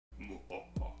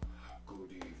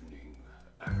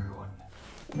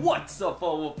What's up,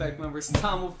 all Wolfpack members?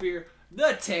 Tom Wolf here,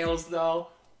 the Tails though,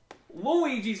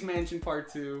 Luigi's Mansion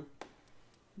Part 2,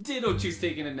 Ditto Choose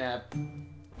taking a nap,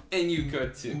 and you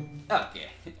could too. Okay,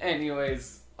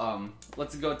 anyways,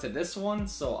 let's go to this one.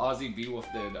 So Ozzy B Wolf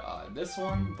did this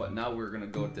one, but now we're gonna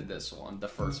go to this one, the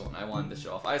first one I wanted to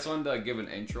show off. I just wanted to give an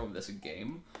intro of this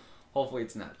game. Hopefully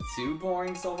it's not too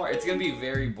boring so far. It's gonna be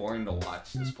very boring to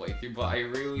watch this playthrough, but I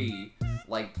really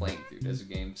like playing through this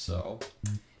game, so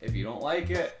if you don't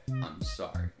like it, I'm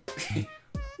sorry.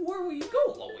 Where will you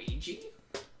go, Luigi?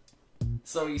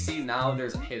 So you see now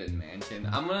there's a hidden mansion.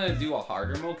 I'm gonna do a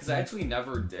harder mode because I actually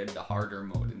never did the harder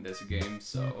mode in this game,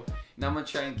 so now I'm gonna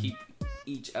try and keep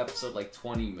each episode like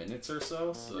 20 minutes or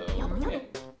so, so yeah,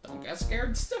 don't get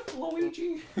scared stiff,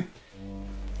 Luigi.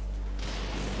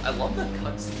 I love the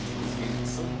cutscenes in this game,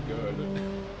 it's so good.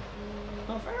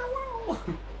 Oh, farewell!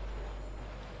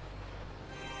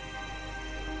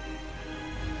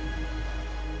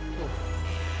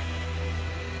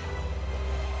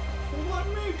 Let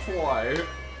me play!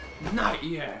 Not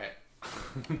yet!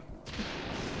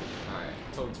 Alright,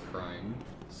 Toad's crying,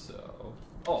 so...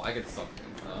 Oh, I get something,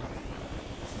 huh?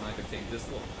 So now I can take this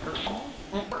little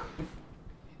curtain.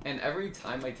 And every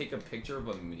time I take a picture of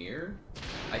a mirror,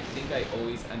 I think I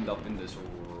always end up in this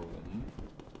room.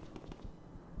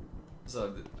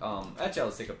 So, actually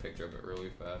I'll take a picture of it really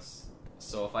fast.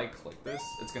 So if I click this,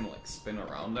 it's gonna like spin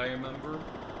around, I remember.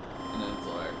 And then it's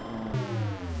like...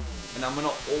 And I'm gonna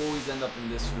always end up in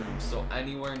this room, so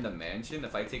anywhere in the mansion,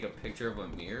 if I take a picture of a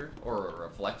mirror, or a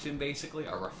reflection basically,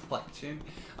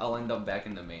 I'll end up back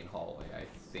in the main hallway, I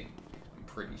think. I'm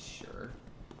pretty sure.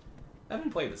 I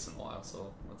haven't played this in a while,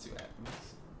 so let's see what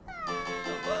happens.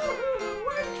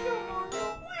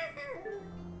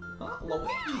 Huh?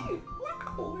 Luigi!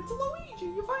 Wow, it's Luigi!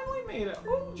 You finally made it!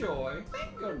 Oh joy!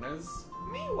 Thank goodness!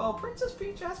 Meanwhile, Princess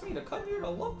Peach asked me to come here to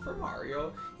look for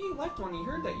Mario. He left when he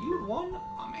heard that you'd won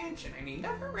a mansion and he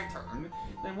never returned.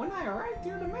 Then when I arrived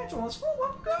here, the mansion was full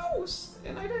of ghosts!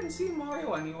 And I didn't see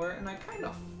Mario anywhere, and I kind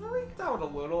of freaked out a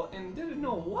little and didn't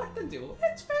know what to do.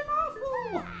 It's been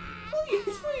awful! Please,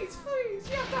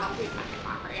 you have to help me find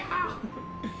Mario!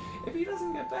 If he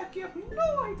doesn't get back, you have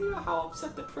no idea how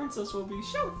upset the princess will be.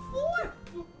 She'll flip!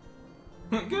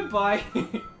 Goodbye!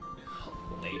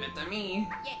 Leave it to me.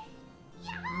 Yay!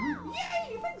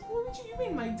 Thanks, Luigi! You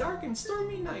made my dark and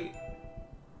stormy night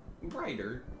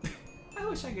brighter. I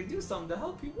wish I could do something to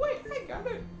help you. Wait, I got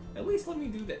it! At least let me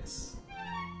do this.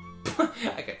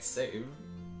 I could save.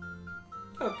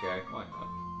 Okay, why not?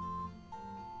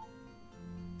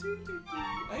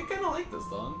 I kinda like this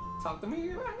song. Talk to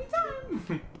me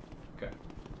anytime! Okay.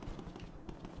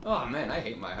 Oh man, I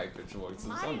hate my high-pitched voices.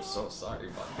 I'm so sorry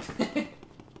about it.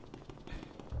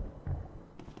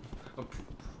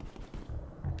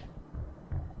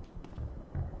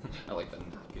 I like the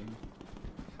knocking.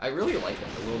 I really like it,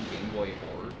 the little Game Boy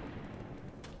horror.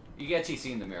 You can actually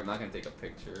see in the mirror. I'm not gonna take a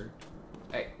picture.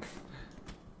 Hey.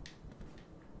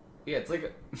 Yeah, it's like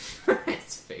a...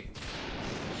 his face.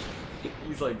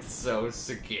 He's like so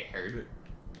scared.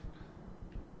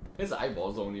 His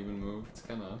eyeballs don't even move. It's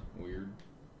kind of weird.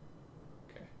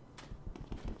 Okay.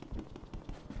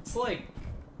 It's like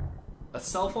a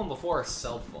cell phone before a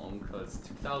cell phone, because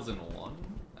 2001?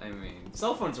 I mean,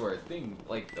 cell phones were a thing,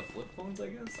 like the flip phones, I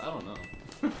guess? I don't know.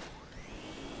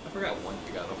 I forgot when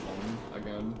I got a phone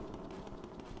again.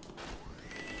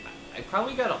 I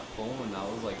probably got a phone when I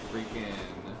was like freaking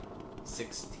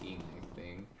 16, I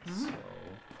think. So,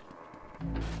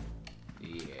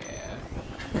 yeah.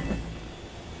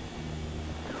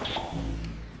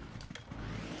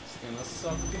 Just gonna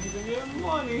suck things and get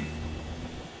money.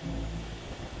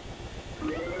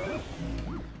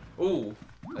 Ooh.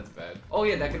 That's bad. Oh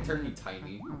yeah, that could turn you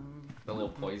tiny. The little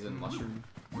poison mushroom.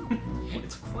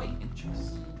 It's quite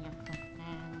interesting.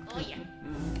 Oh yeah.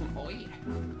 Oh yeah.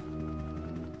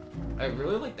 I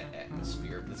really like the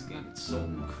atmosphere of this game. It's so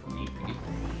creepy.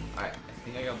 Alright, I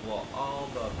think I gotta blow all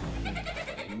the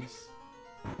things.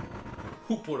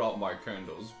 Who put out my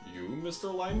candles? You,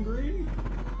 Mr. Lime Green?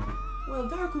 Well,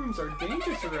 dark rooms are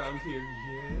dangerous around here,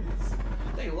 yes.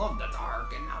 They love the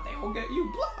dark, and now they will get you.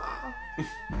 Blah!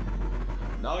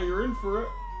 Now you're in for it.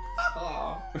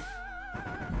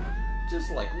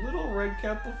 Just like little Red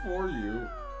Cap before you.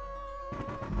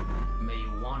 May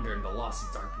you wander in the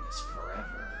lost darkness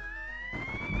forever.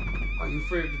 Are you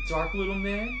afraid of the dark, little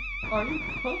man? Are you?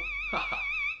 Huh?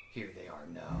 Here they are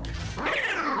now.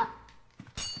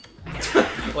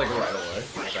 Like right away.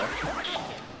 Okay.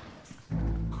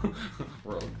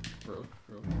 Road.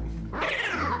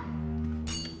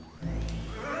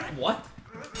 What?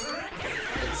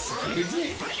 Excuse me?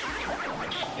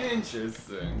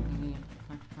 Interesting.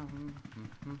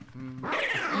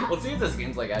 Let's see if this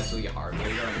game's like actually hard.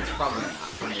 It's probably not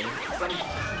for me. 'Cause I'm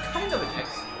kind of an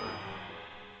expert.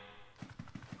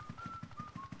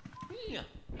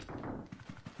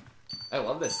 I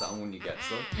love this sound when you get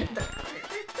so.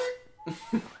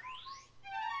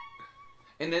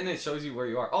 And then it shows you where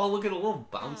you are. Oh, look at a little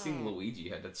bouncing Luigi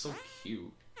head. That's so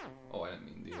cute. Oh, I didn't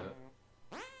mean to do that.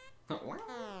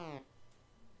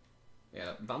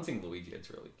 Yeah, bouncing Luigi head's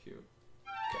really cute.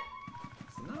 Okay.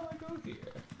 So now I go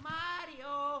here.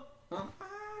 Mario!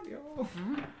 Mario!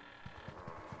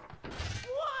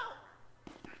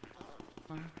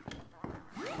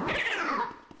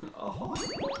 Oh.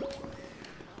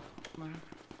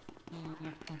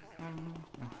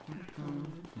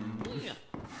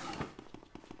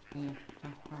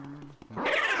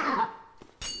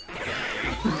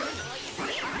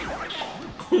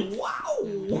 Wow!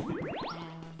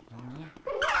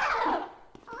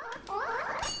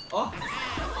 Oh.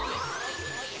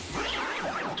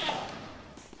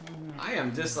 I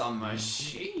am just a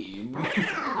machine.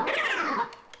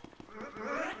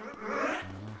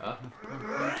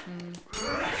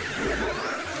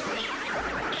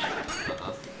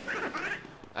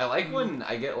 I like when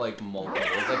I get like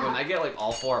multiples, like when I get like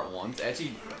all four at once, it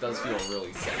actually does feel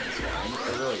really satisfying.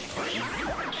 They're really fun.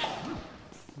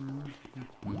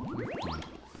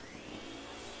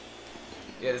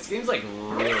 Yeah, this game's like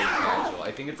really casual.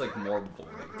 I think it's like more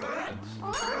boring to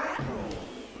watch.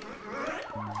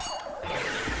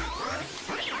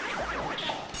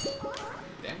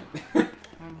 Damn it.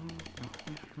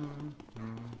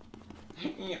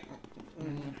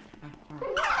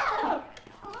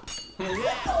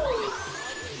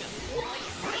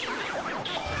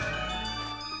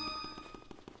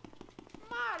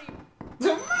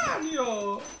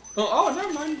 Mario! Oh,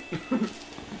 never mind.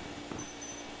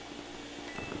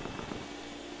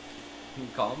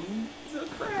 Come to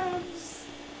crabs.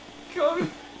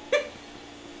 Come.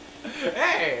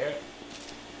 Hey!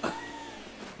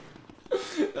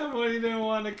 That money didn't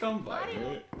want to come by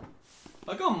me.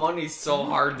 How come money's so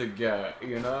hard to get,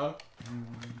 you know?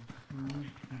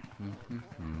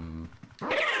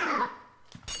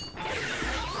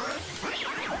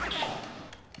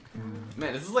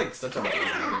 Man, this is like such a game.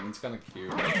 It's kind of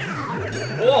cute.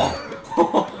 Whoa!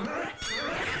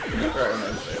 Alright, I'm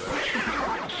gonna say that.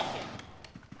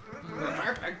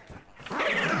 Perfect.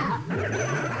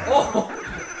 Oh!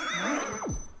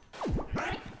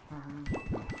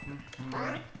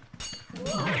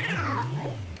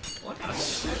 What the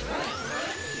shit?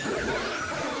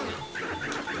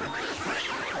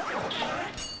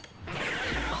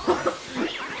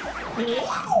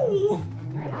 Wow!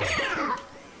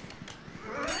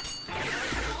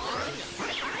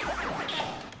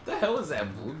 The hell is that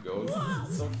blue ghost?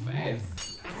 It's so fast.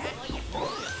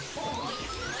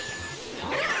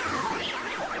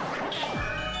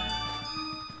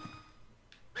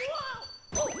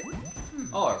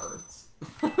 Oh, it hurts.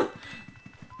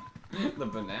 The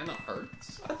banana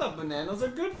hurts? I thought bananas are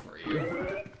good for you.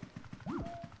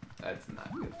 That's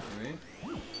not good for me.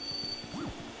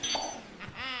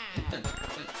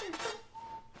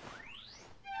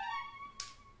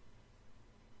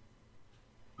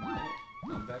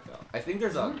 I'm back up. I think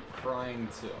there's a crying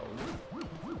toad.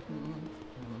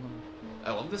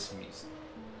 I love this music.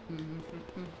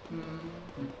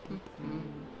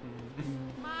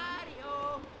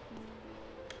 Mario!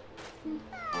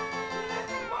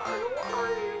 Mario, are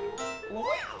you?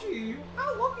 Luigi, how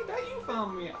lucky that you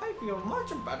found me. I feel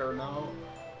much better now.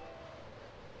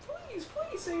 Please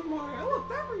save Mario. I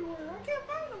looked everywhere. I can't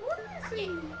find him. Where is he?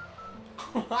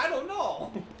 I don't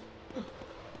know.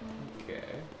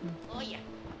 Okay. Oh yeah.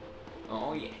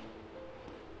 Oh yeah.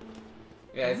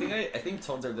 Yeah, I think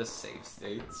toads are the safe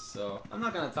states, so I'm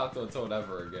not gonna talk to a toad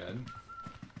ever again.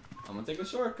 I'm gonna take a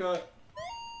shortcut.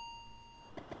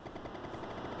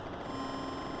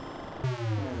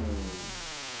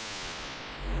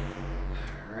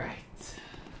 Alright.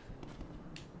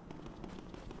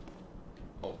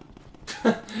 Oh.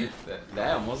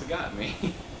 that almost got me.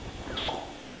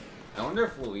 I wonder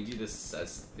if Luigi just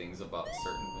says things about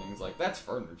certain things, like, that's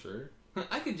furniture.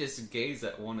 I could just gaze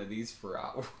at one of these for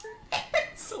hours.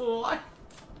 What?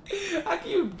 How can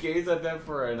you gaze at them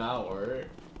for an hour?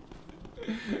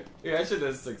 Yeah, I should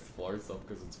just explore stuff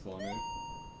because it's funny.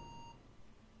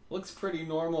 Looks pretty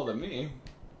normal to me.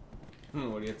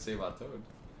 What do you have to say about Toad?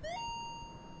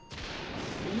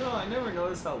 You know, I never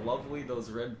noticed how lovely those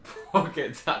red polka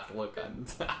dots look on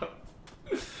top.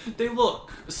 They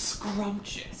look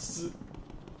scrumptious.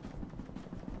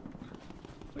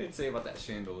 What do you say about that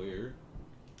chandelier?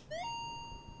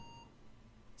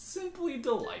 So simply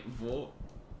delightful.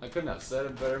 I couldn't have said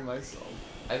it better myself.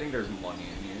 I think there's money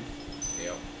in here.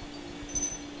 Yep.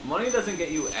 Money doesn't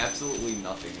get you absolutely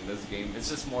nothing in this game. It's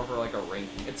just more for like a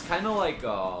ranking. It's kind of like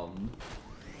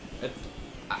it's.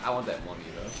 I want that money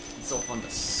though. It's so fun to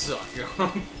suck.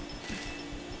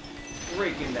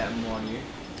 Raking that money.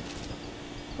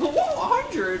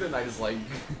 100, and I just like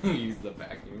use the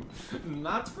vacuum.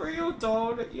 Not for you,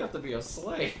 Toad. You have to be a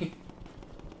slave.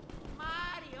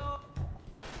 Mario.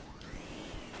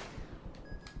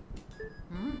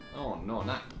 Oh no,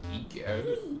 not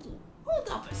Egad. Hold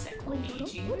up a sec,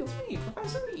 Luigi. It's me,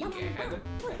 Professor Egad.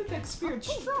 I detect spirits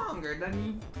stronger than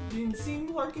you've been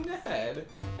seen lurking ahead.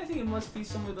 I think it must be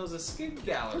some of those escape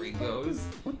gallery ghosts.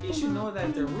 You should know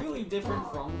that they're really different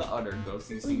from the other ghosts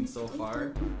you've seen so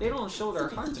far. They don't show their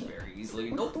hearts very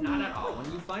easily. Nope, not at all.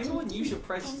 When you find one, you should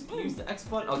use the X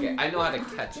button. Okay, I know how to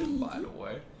catch them, by the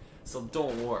way. So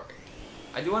don't worry.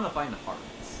 I do want to find the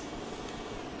hearts.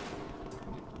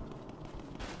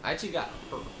 I actually got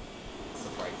hurt.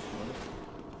 Surprisingly.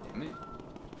 Damn it.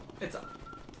 It's up.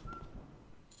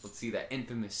 Let's see that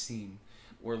infamous scene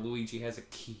where Luigi has a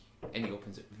key and he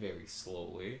opens it very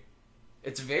slowly.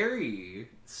 It's very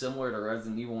similar to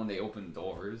Resident Evil when they open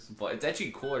doors, but it's actually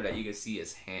cooler that you can see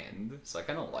his hand, so I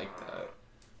kind of like that.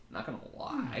 I'm not gonna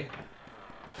lie.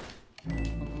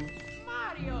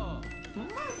 Mario.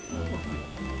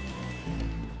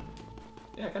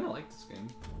 Yeah, I kind of like this game.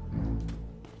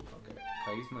 Okay, can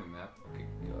I use my map? Okay,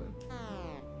 good.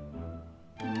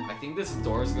 I think this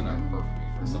door is gonna hurt me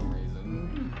for some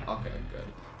reason. Okay, good.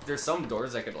 There's some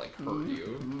doors that could like hurt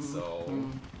you, so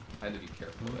I had to be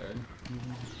careful there.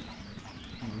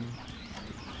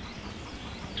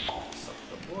 Suck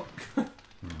the book.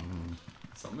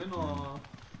 Summon off.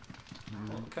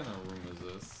 What kind of room is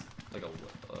this? Like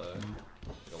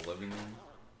a living room.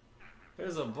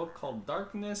 There's a book called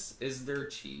Darkness Is There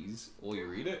Cheese. Will you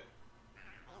read it?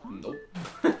 Nope.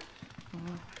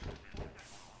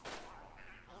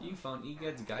 You found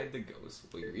Egad's Guide to Ghosts.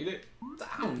 Will you read it?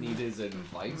 I don't need his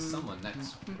advice. I'm an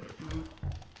expert.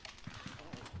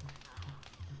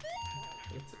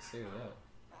 What's it say that?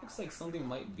 Looks like something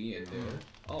might be in there.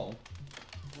 Oh.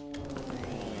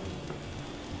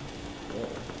 Whoa.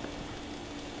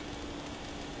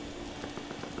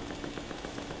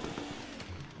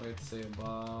 What's it say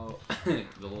about the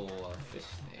little fish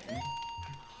thing?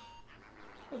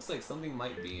 Looks like something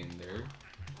might be in there.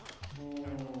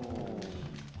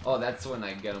 Oh, that's when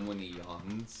I get him when he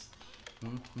yawns.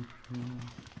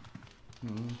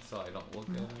 So I don't look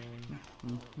at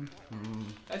him.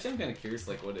 Actually, I'm kind of curious,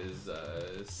 like, what his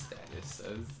status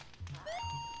says.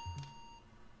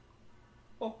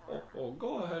 Oh,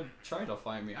 go ahead, try to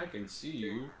find me. I can see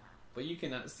you, but you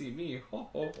cannot see me.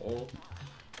 Alright,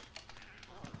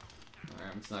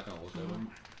 I'm just not gonna look at him.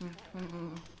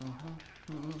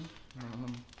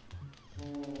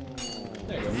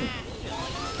 There you go.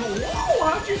 Whoa,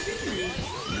 how'd you see me?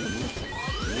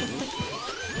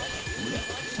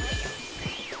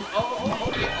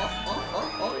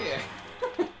 Oh yeah.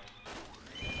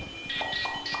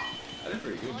 I did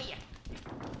pretty good.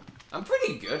 I'm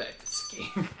pretty good at this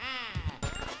game.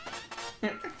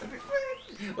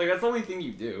 Like, that's the only thing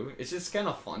you do. It's just kind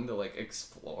of fun to, like,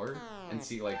 explore and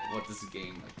see, like, what this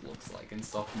game, like, looks like and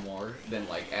stuff more than,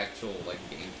 like, actual, like,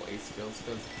 gameplay skills.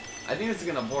 Because I think it's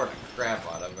gonna bore the crap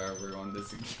out of everyone,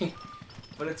 this game.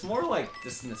 But it's more, like,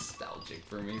 just nostalgic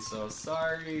for me, so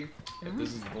sorry if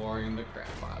this is boring the crap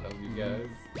out of you guys.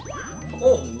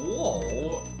 Oh,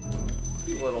 whoa!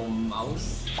 You little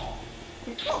mouse.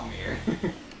 Come here.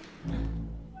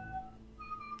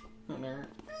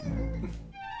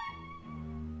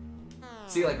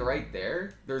 See, like, right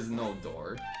there, there's no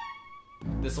door.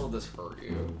 This will just hurt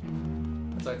you.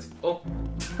 That's why it's... Oh!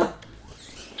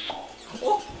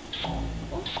 Oh!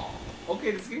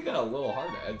 Okay, this game got a little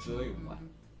hard, actually. What?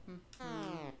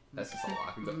 That's just a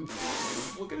lot.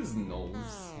 Look at his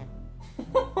nose.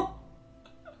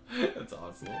 That's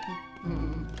awesome.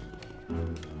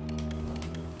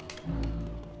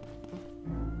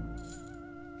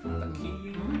 The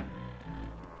key.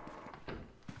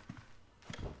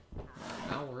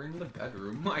 Now we're in the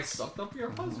bedroom. I sucked up your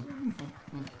husband.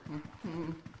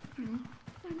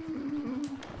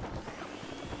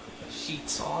 The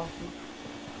sheets off.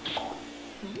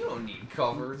 You don't need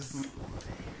covers.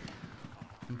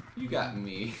 You got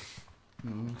me.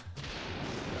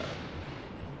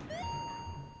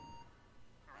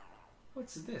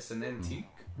 What's this? An antique?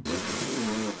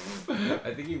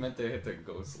 I think he meant to hit the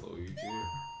ghost Luigi.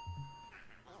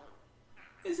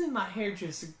 Isn't my hair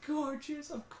just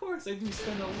gorgeous? Of course, I do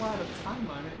spend a lot of time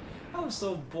on it. I was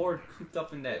so bored cooped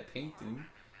up in that painting.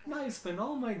 I spend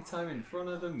all my time in front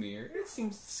of the mirror. It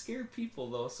seems to scare people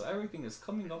though, so everything is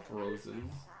coming up roses.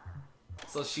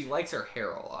 So she likes her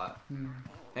hair a lot.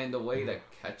 And the way to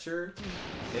catch her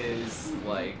is,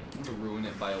 like, to ruin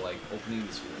it by, like, opening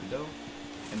this window.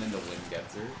 And then the wind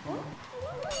gets her.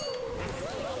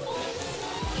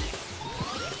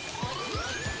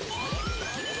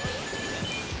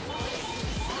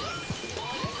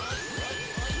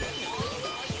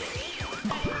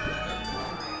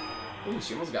 Ooh,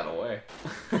 she almost got away.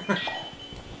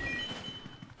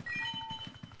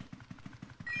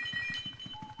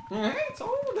 Hey, it's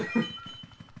old!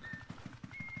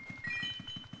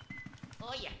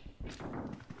 Oh yeah.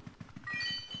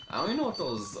 I don't even know what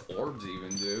those orbs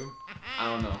even do. I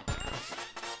don't know.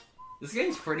 This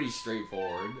game's pretty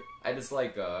straightforward. I just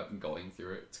like going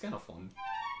through it. It's kind of fun.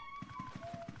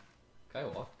 Can I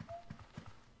walk?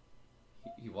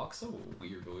 He walks so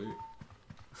weirdly.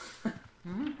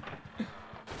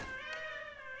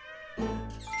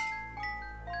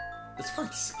 This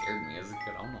part scared me as a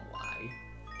kid. I don't know why.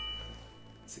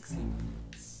 16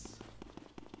 minutes.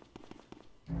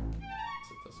 Is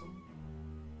it this one?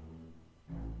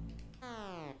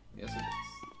 Yes, it is.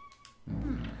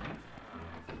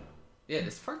 Yeah,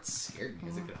 this part scared me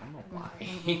as a kid. I don't know why.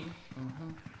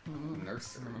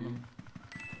 Nursery.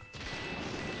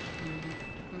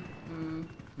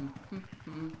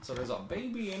 So there's a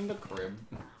baby in the crib.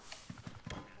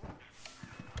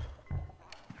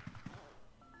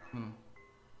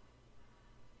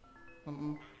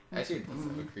 Actually, it does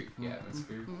have a creepy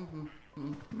atmosphere. I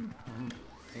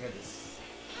think I just...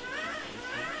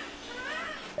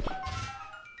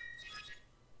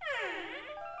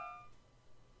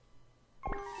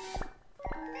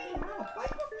 Hey, you wanna play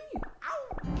with me? Ow!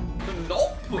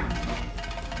 Nope!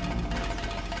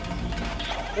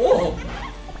 Oh!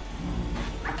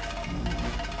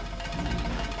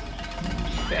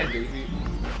 Bad baby.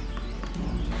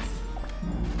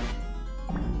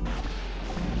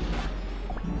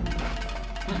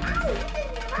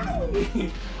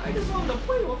 I just wanted to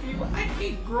play with you. I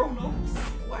hate grown-ups.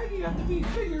 Why do you have to be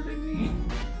bigger than me?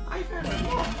 I've had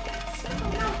enough.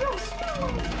 Settle now, go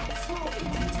swallow. Small 8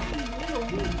 to 10 little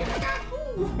weak, and I got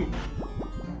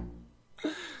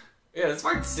Yeah, this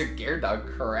part scared the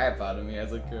crap out of me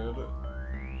as a kid.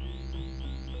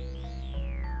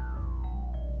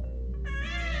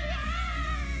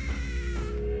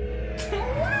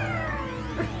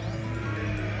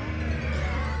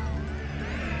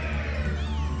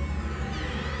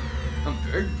 I'm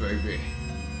big, baby.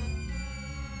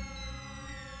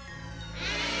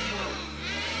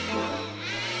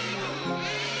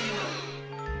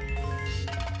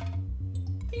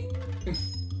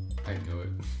 I knew it.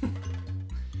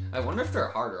 I wonder if they're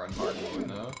harder on hard mode,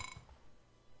 though.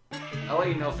 I'll let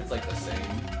you know if it's like the same.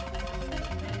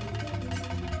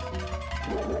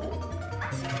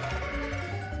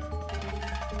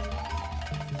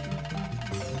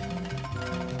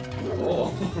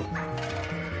 Oh.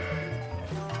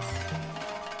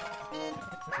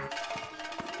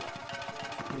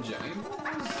 Giant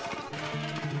balls?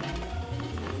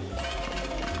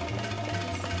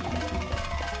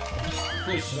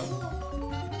 Hey, shut up.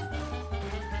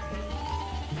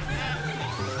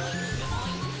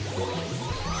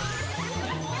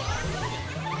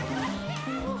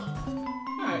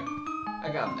 Alright, I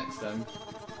got him next time.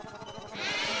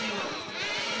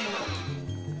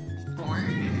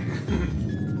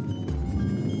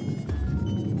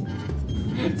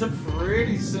 It's a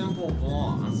pretty simple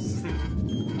boss.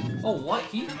 Oh, what?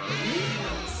 He hurt me?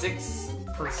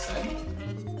 6%?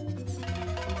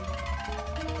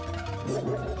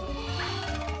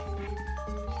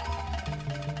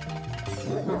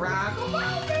 Rock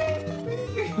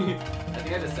baby! I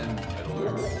think I just sent middle.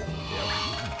 Yep.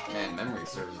 Man, memory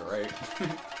serves right.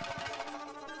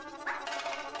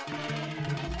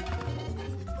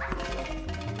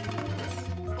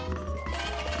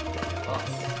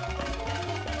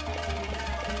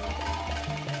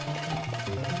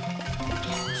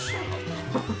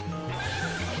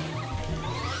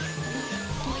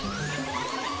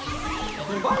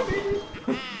 Bye, baby!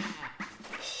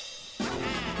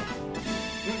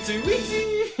 Too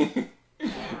easy!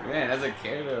 Man, as a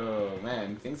kid, oh,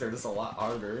 man, things are just a lot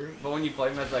harder. But when you play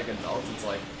them as like adults, it's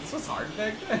like, this was hard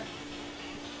back then.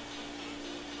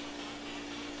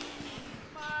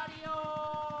 Mario!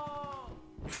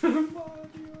 Mario!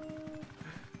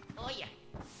 Oh yeah.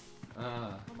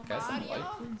 Can I have some light,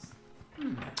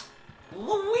 please?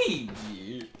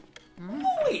 Luigi!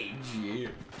 Luigi!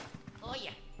 Oh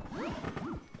yeah.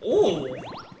 Oh!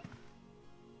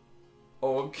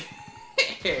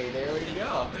 Okay, there we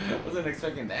go. Wasn't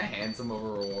expecting that handsome of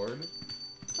a reward.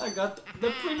 I got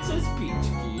the Princess Peach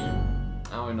key.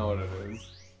 I don't know what it is.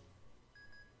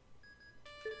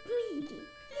 Luigi.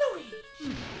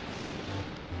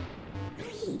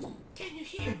 Can you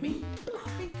hear me? Oh,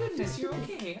 thank goodness you're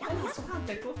okay. I lost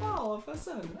contact with all of a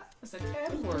sudden. I was a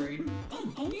tad worried.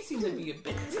 You seem to be a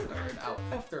bit tired out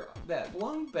after that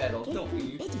long battle, don't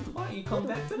you? Why don't you come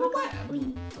back to the lab?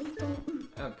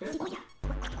 Okay.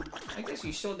 I guess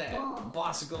you showed that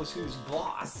boss goes who's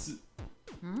boss.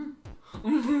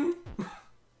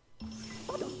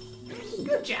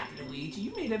 Good job, Luigi.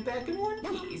 You made it back in one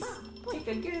piece. Take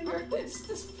a gander at this.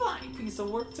 This fine piece of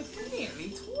work took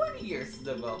nearly 20 years to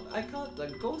develop. I call it the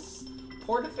Ghost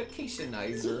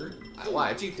Portificationizer. Wow,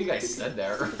 I think I said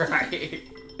that right.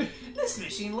 This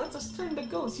machine lets us turn the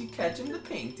ghosts you catch in the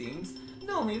paintings.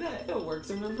 Not only that, it works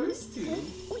in reverse too.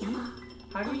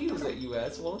 How do you use it, you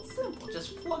ask? Well, it's simple.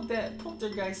 Just plug that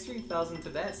Poltergeist 3000 to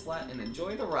that slot and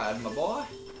enjoy the ride, my boy.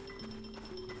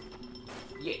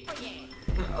 Yeah.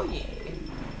 Oh yeah.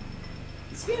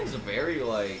 This game's very,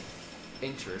 like,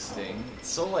 interesting. It's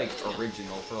so, like,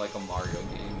 original for, like, a Mario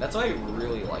game. That's why I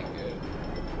really like it.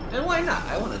 And why not?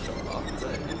 I want to show it off. It's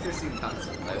an interesting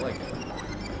concept. I like it.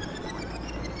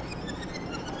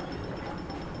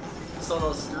 So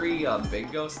those three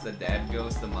big ghosts, the dad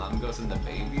ghost, the mom ghost, and the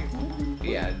baby,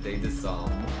 yeah, they just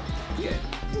get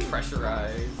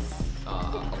pressurized,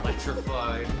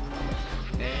 electrified,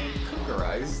 and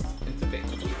cookerized into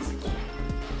babies.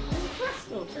 And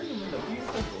presto, turn them into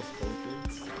beautiful ghost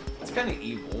portraits. It's kind of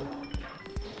evil.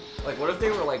 Like, what if they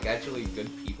were like actually good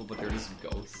people, but they're just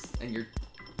ghosts, and you're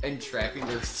entrapping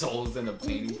their souls in a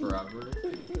painting forever?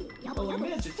 Oh, we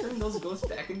managed to turn those ghosts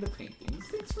back into paintings.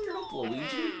 Thanks for your help, Luigi.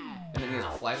 And then he has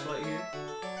a flashlight here.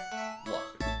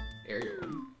 Look, aerial.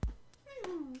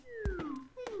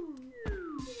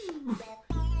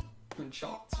 And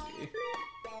shots me.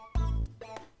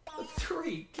 The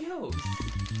three ghosts.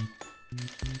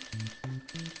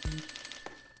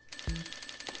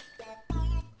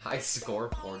 High score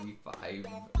 45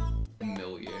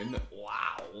 million.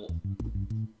 Wow.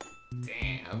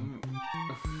 Damn.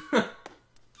 I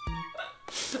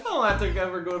don't have to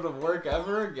ever go to work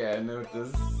ever again with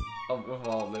this, with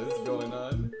all this going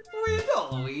on. Where you go,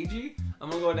 Luigi? I'm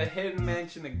gonna go to Hidden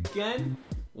Mansion again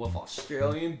with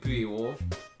Australian Beowulf.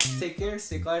 Take care,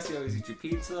 stay classy, always eat your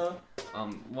pizza.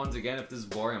 Once again, if this is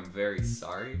boring, I'm very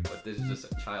sorry, but this is just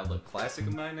a childhood classic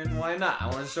of mine, and why not? I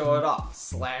want to show it off.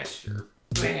 Slasher.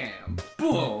 Bam.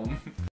 Boom.